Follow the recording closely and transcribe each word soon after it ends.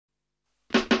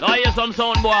Now hear some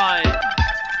sound boy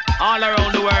all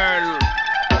around the world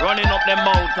running up them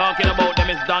mouth talking about them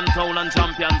is dance sound and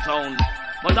champion sound.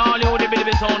 But all you the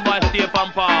baby sound boy stay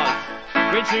and pause.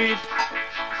 Retreat.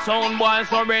 Sound boy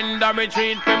surrender,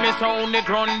 retreat. For me sound it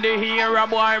run the hero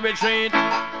boy retreat.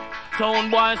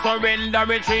 Sound boy surrender,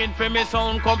 retreat. For me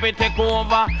sound come fi take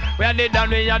over. We are dead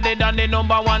and the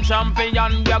number one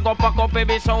champion. We a go pack up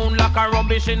every sound like a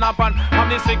rubbish in a pan. Of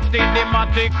the 16, the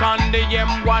Matic and the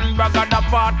M1, Ragga the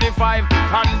 45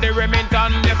 and the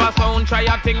Remington. Never sound try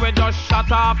a thing we just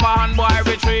shut off a hand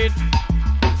boy retreat.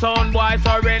 Sound boy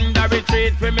surrender,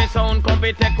 retreat. For me sound come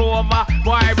fi take over,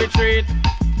 boy retreat.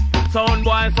 Sound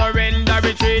boy surrender,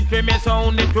 retreat. For me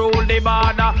sound it rule the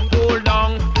border, cool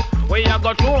down. We a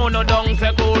go through no dung,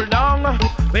 say cool down.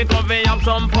 We come fi have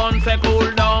some fun, say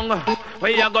cool down.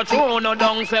 We a go through no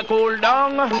dung, say cool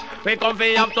down. We come fi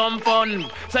have some fun.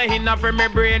 Say inna for me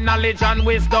brain, knowledge and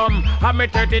wisdom. And me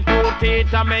 32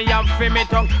 teeth and me have fi me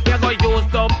tongue. We a go use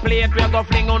the plate, we a go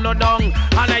fling on no dung.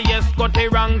 And I yes Cutty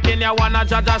Ranks, you wanna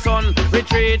judge a son.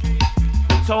 Retreat.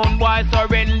 Sound boy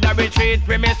surrender, retreat.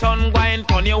 For me son, go and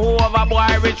turn you over,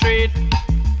 boy retreat.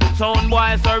 Sound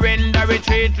boy surrender,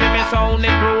 retreat. For me sound it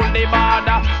rule the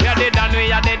border.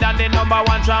 We are dead and the number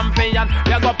one champion.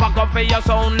 We go pack up for your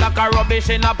sound like a rubbish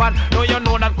in a pan. Do you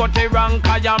know that Cutty Ranks,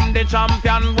 I am the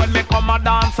champion. When me come a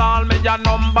dance all, me a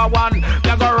number one.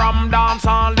 We go ram dance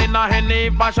all in a any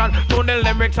fashion. To the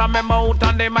lyrics on me mouth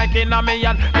and the mic in a me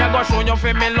hand. We go show you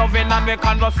for me loving and me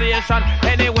conversation.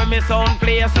 Anyway me sound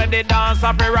play, say the dance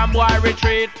up here and boy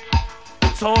retreat.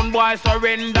 Sound boy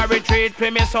surrender, retreat.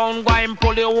 For me sound go and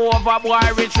pull you over, boy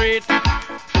retreat.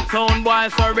 Sound boy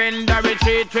surrender,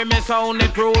 retreat. For me sound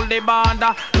it rule the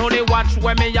border. Know the watch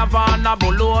when me have on a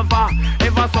bull over.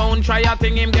 If a sound try a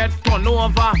thing him get turned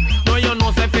over. No you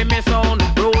know say for me sound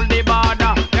rule the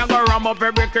border. We go ram up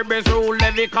every cribs, rule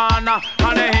every corner.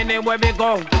 And anywhere we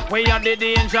go, we are the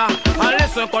danger. And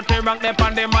listen Cutty Ranks up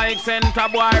on the mic center,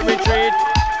 boy retreat.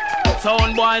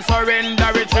 Sound boy surrender,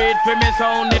 retreat. For me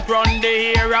sound it run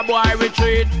the era, boy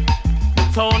retreat.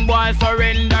 Sound boy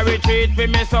surrender, retreat. For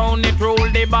me sound it rule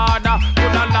the border. To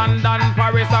the London,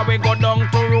 Paris, or we go down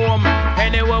to Rome.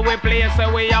 Anywhere we play,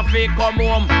 so we have to come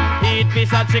home. Eat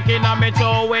piece of chicken and me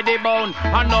throw with the bone.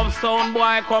 Enough sound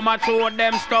boy come and throw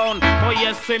them stone. Oh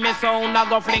yes, for me sound I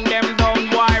go fling them down,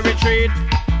 boy retreat.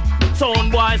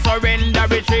 Sound boy surrender,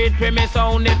 retreat. For me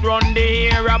sound it run the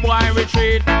era, boy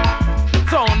retreat.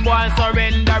 Sound boy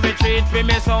surrender, retreat. For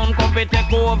me sound come fi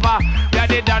take over. We are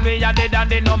dead and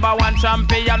the number one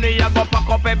champion. We a go pack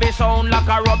up every sound like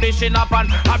a rubbish in a pan.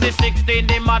 Of the 16,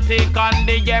 the Matic and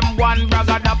the M1,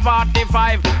 Ragga the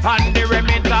 45 and the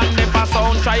Remington. Never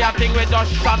sound try a thing we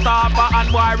just shut up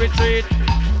and boy retreat.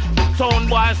 Sound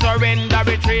boy surrender,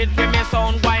 retreat. For me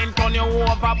sound go and turn you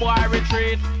over, boy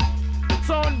retreat.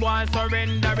 Sound boy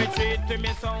surrender, retreat. For me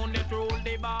sound it rule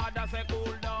the border, say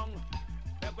cool down.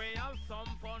 We have some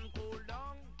fun.